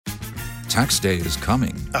Tax day is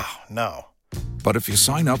coming. Oh, no. But if you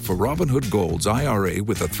sign up for Robinhood Gold's IRA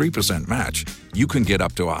with a 3% match, you can get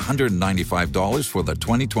up to $195 for the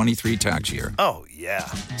 2023 tax year. Oh, yeah.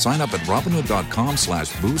 Sign up at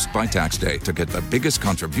Robinhood.com/boost by tax day to get the biggest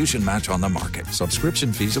contribution match on the market.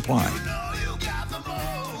 Subscription fees apply.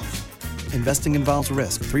 Investing involves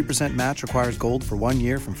risk. 3% match requires gold for 1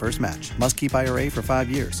 year from first match. Must keep IRA for 5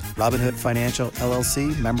 years. Robinhood Financial,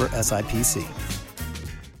 LLC, member SIPC.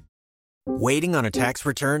 Waiting on a tax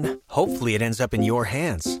return? Hopefully it ends up in your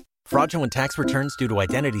hands. Fraudulent tax returns due to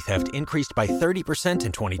identity theft increased by 30%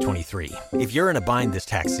 in 2023. If you're in a bind this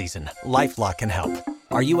tax season, LifeLock can help.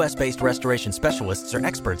 Our U.S.-based restoration specialists are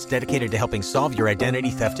experts dedicated to helping solve your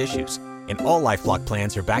identity theft issues. And all LifeLock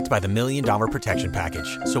plans are backed by the $1 Million Protection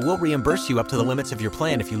Package. So we'll reimburse you up to the limits of your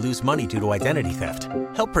plan if you lose money due to identity theft.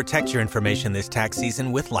 Help protect your information this tax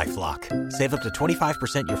season with LifeLock. Save up to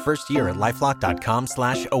 25% your first year at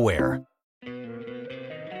LifeLock.com/aware.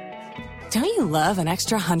 Don't you love an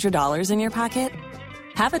extra $100 in your pocket?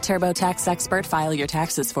 Have a TurboTax expert file your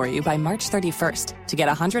taxes for you by March 31st to get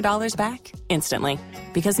 $100 back instantly.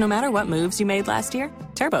 Because no matter what moves you made last year,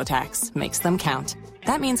 TurboTax makes them count.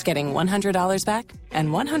 That means getting $100 back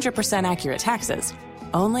and 100% accurate taxes,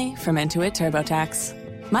 only from Intuit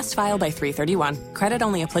TurboTax. Must file by 3/31. Credit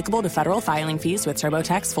only applicable to federal filing fees with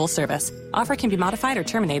TurboTax full service. Offer can be modified or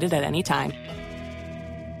terminated at any time.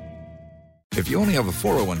 If you only have a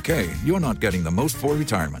 401k, you're not getting the most for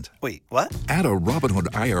retirement. Wait, what? Add a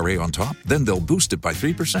Robinhood IRA on top, then they'll boost it by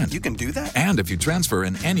 3%. You can do that? And if you transfer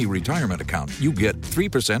in any retirement account, you get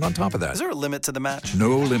 3% on top of that. Is there a limit to the match?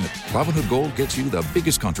 No limit. Robinhood Gold gets you the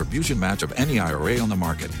biggest contribution match of any IRA on the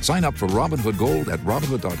market. Sign up for Robinhood Gold at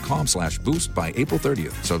Robinhood.com/boost by April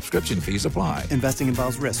 30th. Subscription fees apply. Investing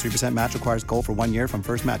involves risk. 3% match requires gold for 1 year from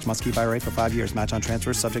first match. Must keep IRA for 5 years. Match on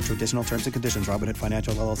transfers subject to additional terms and conditions. Robinhood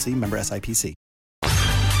Financial, LLC, member SIPC.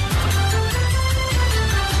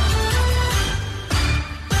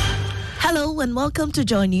 Hello and welcome to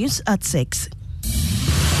Joy News at 6.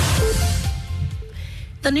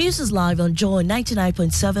 The news is live on Joy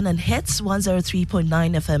 99.7 and Hits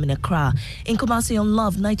 103.9 FM in Accra, in Kumasi on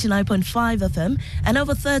Love 99.5 FM, and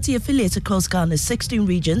over 30 affiliates across Ghana's 16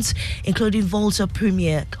 regions, including Volta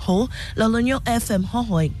Premier Ho, Lolonyo FM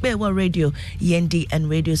Hohoi, Bewa Radio, Yendi, and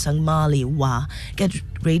Radio Sangmali Wa. Get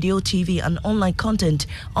radio, TV, and online content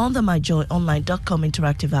on the myjoyonline.com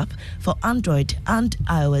interactive app for Android and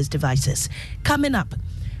iOS devices. Coming up,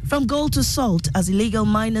 from gold to salt as illegal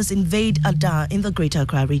miners invade Ada in the Greater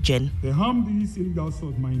Accra region. The harm this illegal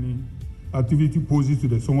salt mining activity poses to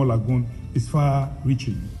the Songor Lagoon is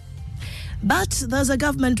far-reaching. But there's a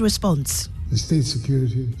government response. The state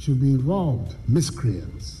security should be involved.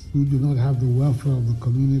 Miscreants who do not have the welfare of the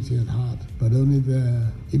community at heart, but only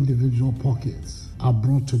their individual pockets, are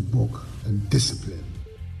brought to book and disciplined.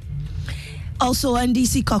 Also,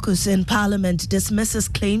 NDC caucus in Parliament dismisses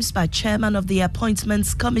claims by chairman of the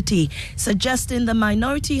Appointments Committee, suggesting the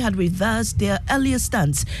minority had reversed their earlier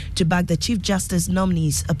stance to back the Chief Justice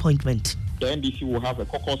nominee's appointment. The NDC will have a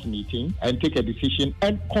caucus meeting and take a decision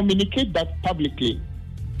and communicate that publicly.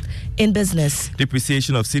 In business,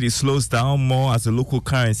 depreciation of cedi slows down more as the local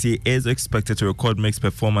currency is expected to record mixed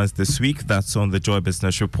performance this week. That's on the Joy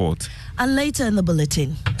Business Report. And later in the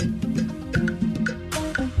bulletin,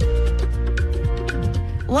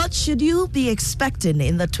 what should you be expecting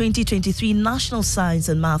in the 2023 National Science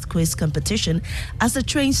and Math Quiz Competition as the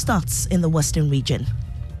train starts in the Western region?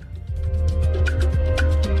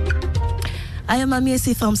 I am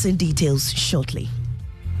Amiesi Thompson. Details shortly.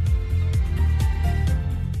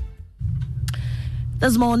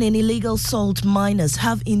 This morning, illegal salt miners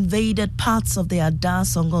have invaded parts of the Ada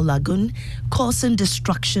Songor Lagoon, causing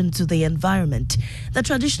destruction to the environment. The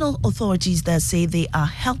traditional authorities there say they are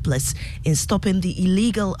helpless in stopping the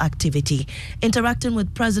illegal activity. Interacting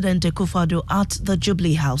with President Akufo-Addo at the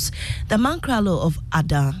Jubilee House, the Mankralo of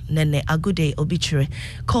Ada, Nene Agude Obichere,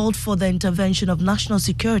 called for the intervention of national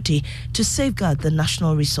security to safeguard the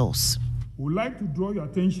national resource. We would like to draw your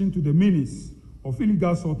attention to the menace of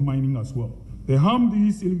illegal salt mining as well. The harm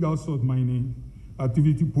this illegal salt mining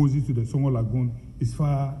activity poses to the Songor Lagoon is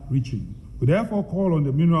far-reaching. We therefore call on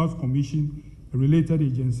the Minerals Commission and related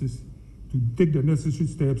agencies to take the necessary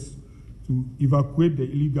steps to evacuate the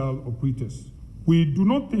illegal operators. We do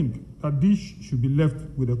not think that this should be left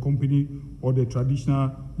with the company or the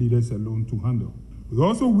traditional leaders alone to handle. We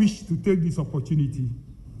also wish to take this opportunity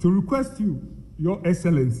to request you, Your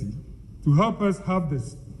Excellency, to help us have the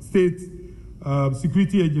state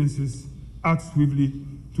security agencies act swiftly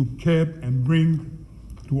to curb and bring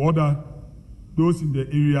to order those in the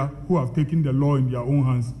area who have taken the law in their own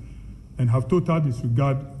hands and have total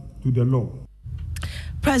disregard to the law.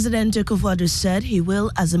 President Akufo-Addo said he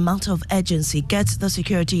will, as a matter of urgency, get the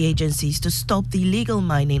security agencies to stop the illegal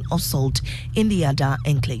mining of salt in the Ada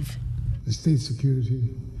enclave. The state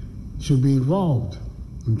security should be involved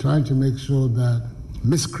in trying to make sure that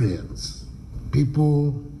miscreants,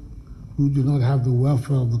 people who do not have the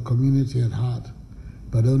welfare of the community at heart,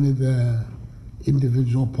 but only their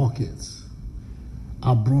individual pockets,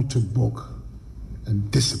 are brought to book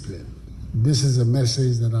and disciplined. This is a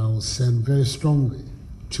message that I will send very strongly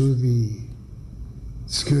to the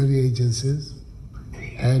security agencies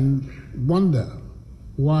and wonder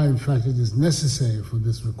why, in fact, it is necessary for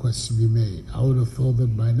this request to be made. I would have thought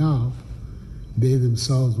that by now they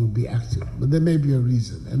themselves would be active, but there may be a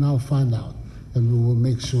reason, and I'll find out, and we will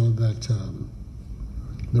make sure that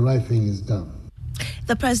the right thing is done.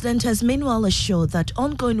 The president has meanwhile assured that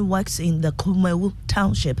ongoing works in the Kumewu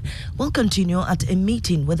township will continue at a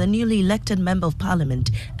meeting with the newly elected member of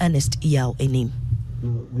parliament, Ernest Yao Enim.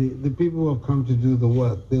 The people who have come to do the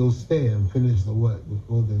work, they will stay and finish the work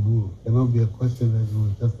before they move. There will not be a question that it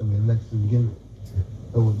was just an election gimmick.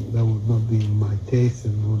 That would not be in my taste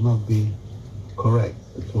and would not be correct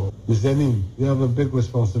at all. Mr. Enim, you have a big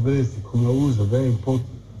responsibility. Kumewu is a very important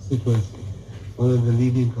constituency, one of the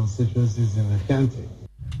leading constituencies in the country.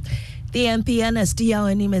 The MP Ernest Yao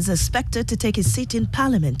Enim is expected to take his seat in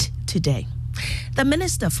Parliament today. The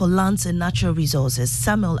Minister for Lands and Natural Resources,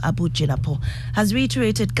 Samuel Abu Jinapo, has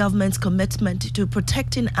reiterated government's commitment to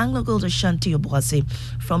protecting Anglo-Gold Ashanti Obuasi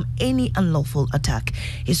from any unlawful attack.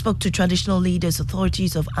 He spoke to traditional leaders,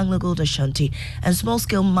 authorities of Anglo-Gold Ashanti and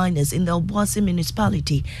small-scale miners in the Obuasi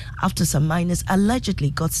municipality after some miners allegedly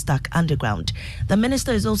got stuck underground. The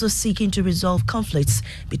minister is also seeking to resolve conflicts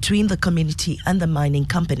between the community and the mining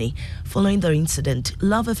company. Following the incident,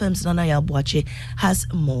 Love FM's Nanaya Abuache has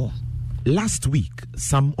more. Last week,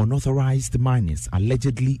 some unauthorized miners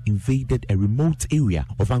allegedly invaded a remote area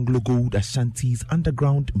of Anglo-Gold Ashanti's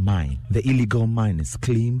underground mine. The illegal miners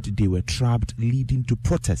claimed they were trapped, leading to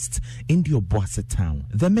protests in the Obuasi town.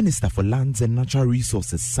 The Minister for Lands and Natural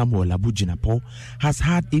Resources, Samuel Abu Jinapo, has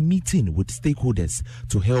had a meeting with stakeholders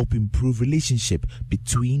to help improve relationship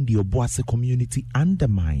between the Obuasi community and the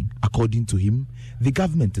mine. According to him, the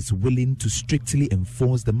government is willing to strictly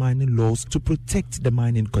enforce the mining laws to protect the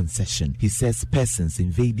mining concession. He says persons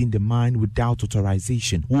invading the mine without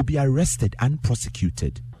authorization will be arrested and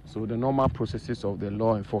prosecuted. So the normal processes of the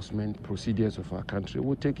law enforcement procedures of our country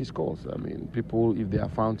will take its course. I mean, people, if they are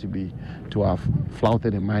found to have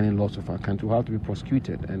flouted the mining laws of our country, will have to be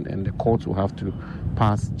prosecuted, and the courts will have to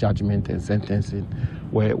pass judgment and sentencing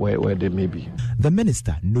where they may be. The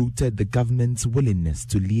minister noted the government's willingness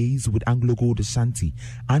to liaise with Anglo-Gold Ashanti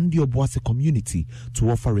and the Obuasi community to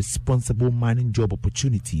offer responsible mining job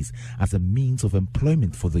opportunities as a means of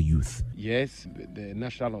employment for the youth. Yes, the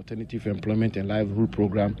National Alternative Employment and Livelihood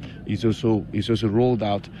Program is also rolled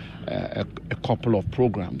out a couple of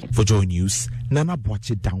programs. For Joy News, Nana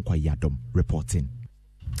Boache Dankwa Yadom reporting.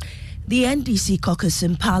 The NDC caucus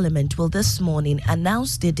in Parliament will this morning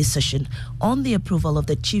announce their decision on the approval of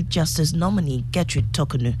the Chief Justice nominee, Gertrude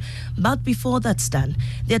Tokunu. But before that's done,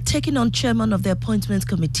 they are taking on Chairman of the Appointments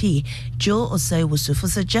Committee, Joe Osei-Wusu, for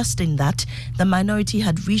suggesting that the minority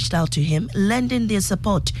had reached out to him, lending their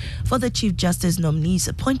support for the Chief Justice nominee's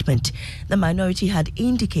appointment. The minority had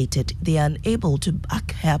indicated they are unable to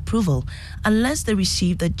back her approval unless they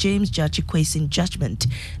receive the James Judge Kwesin judgment.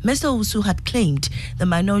 Mr. Wusu had claimed the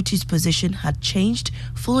minority's position had changed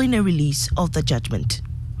following a release of the judgment.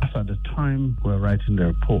 At the time we were writing the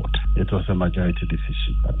report, it was a majority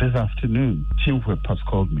decision. But this afternoon, Chief Whip has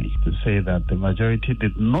called me to say that the majority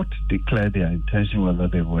did not declare their intention whether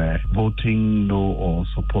they were voting no or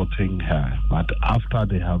supporting her. But after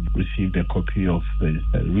they have received a copy of the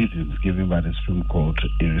reasons given by the Supreme Court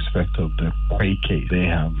in respect of the Quay case, they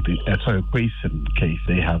have Quayson case,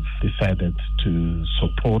 they have decided to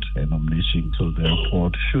support a nomination. So the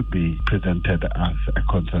report should be presented as a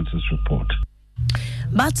consensus report.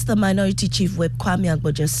 But the Minority Chief Whip Kwame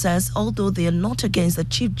Agboja says although they are not against the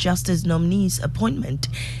Chief Justice nominee's appointment,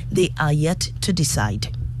 they are yet to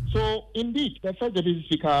decide. So, indeed, the First Deputy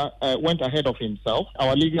Speaker went ahead of himself.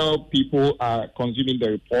 Our legal people are consuming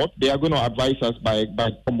the report. They are going to advise us by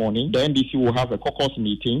morning. The NDC will have a caucus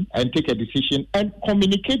meeting and take a decision and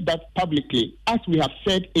communicate that publicly, as we have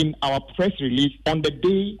said in our press release on the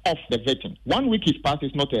day of the vetting. 1 week is passed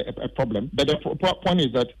is not a problem, but the point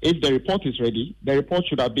is that if the report is ready, the report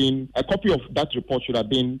should have been, a copy of that report should have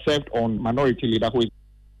been served on Minority Leader who is.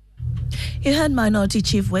 You heard Minority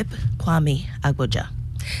Chief Whip Kwame Agboja.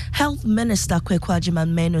 Health Minister Kweku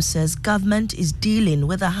Menu says government is dealing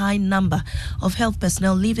with a high number of health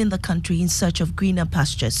personnel leaving the country in search of greener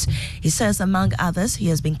pastures. He says, among others, he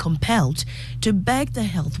has been compelled to beg the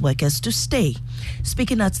health workers to stay.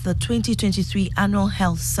 Speaking at the 2023 Annual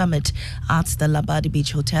Health Summit at the Labadi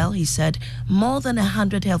Beach Hotel, he said more than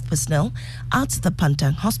 100 health personnel at the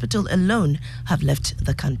Pantang Hospital alone have left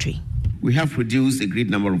the country. We have produced a great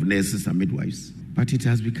number of nurses and midwives. But it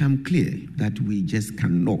has become clear that we just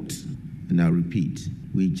cannot, and I repeat,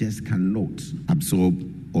 we just cannot absorb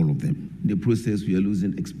all of them. In the process, we are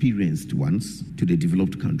losing experienced ones to the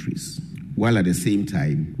developed countries, while at the same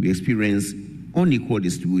time, we experience unequal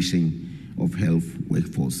distribution of health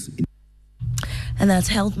workforce. And that's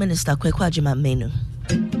Health Minister Kweku Menu.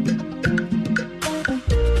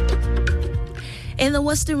 In the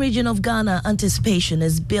western region of Ghana, anticipation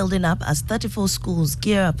is building up as 34 schools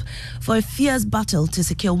gear up for a fierce battle to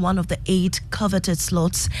secure one of the 8 coveted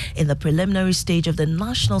slots in the preliminary stage of the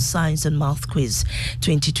National Science and Math Quiz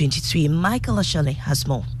 2023. Michael Ashale has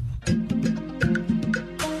more.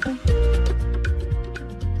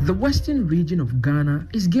 The western region of Ghana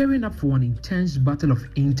is gearing up for an intense battle of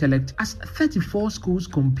intellect as 34 schools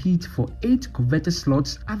compete for 8 coveted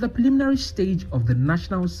slots at the preliminary stage of the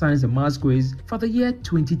National Science and Maths Quiz for the year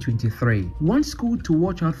 2023. One school to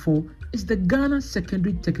watch out for is the Ghana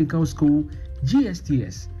Secondary Technical School,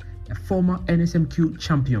 GSTS, a former NSMQ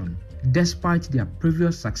champion. Despite their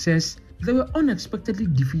previous success, they were unexpectedly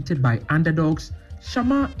defeated by underdogs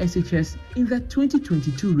Shamar SHS in the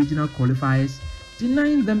 2022 regional qualifiers,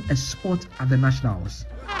 denying them a spot at the Nationals.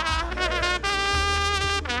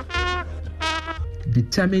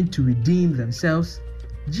 Determined to redeem themselves,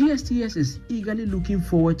 GSTS is eagerly looking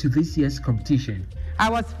forward to this year's competition.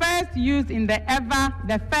 I was first used in the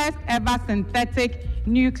first ever synthetic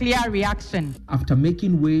nuclear reaction. After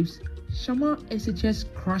making waves, Shamar SHS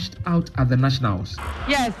crashed out at the Nationals.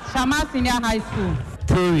 Yes, Shamar Senior High School.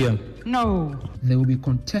 Thorium. No. They will be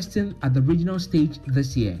contesting at the regional stage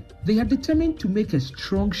this year. They are determined to make a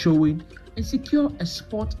strong showing and secure a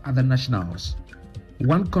spot at the Nationals.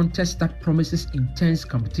 One contest that promises intense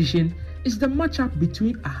competition is the matchup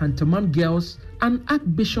between Ahantaman girls and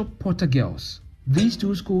Archbishop Potter girls. These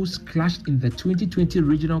two schools clashed in the 2020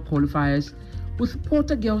 regional qualifiers, with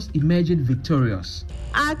Potter girls emerging victorious.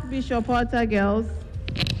 Archbishop Potter girls.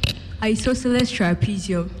 Isosceles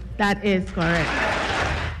trapezium. That is correct.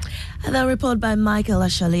 And that report by Michael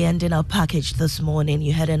Ashali ending our package this morning.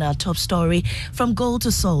 You heard in our top story, from gold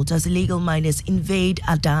to salt as illegal miners invade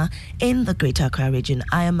Ada in the Greater Accra region.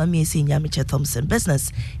 I am Amiesi Nyamiche Thompson.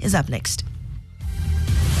 Business is up next.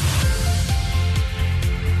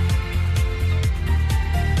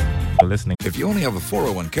 Listening. If you only have a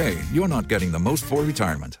 401k, you're not getting the most for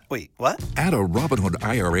retirement. Wait, what? Add a Robinhood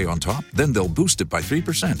IRA on top, then they'll boost it by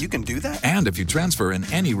 3%. You can do that? And if you transfer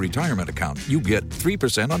in any retirement account, you get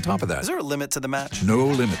 3% on top of that. Is there a limit to the match? No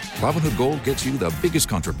limit. Robinhood Gold gets you the biggest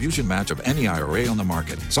contribution match of any IRA on the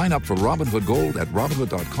market. Sign up for Robinhood Gold at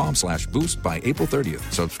Robinhood.com/boost by April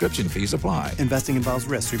 30th. Subscription fees apply. Investing involves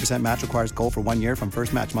risk. 3% match requires gold for 1 year from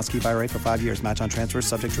first match. Must keep IRA for 5 years. Match on transfers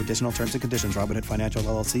subject to additional terms and conditions. Robinhood Financial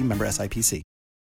LLC, member SIPC.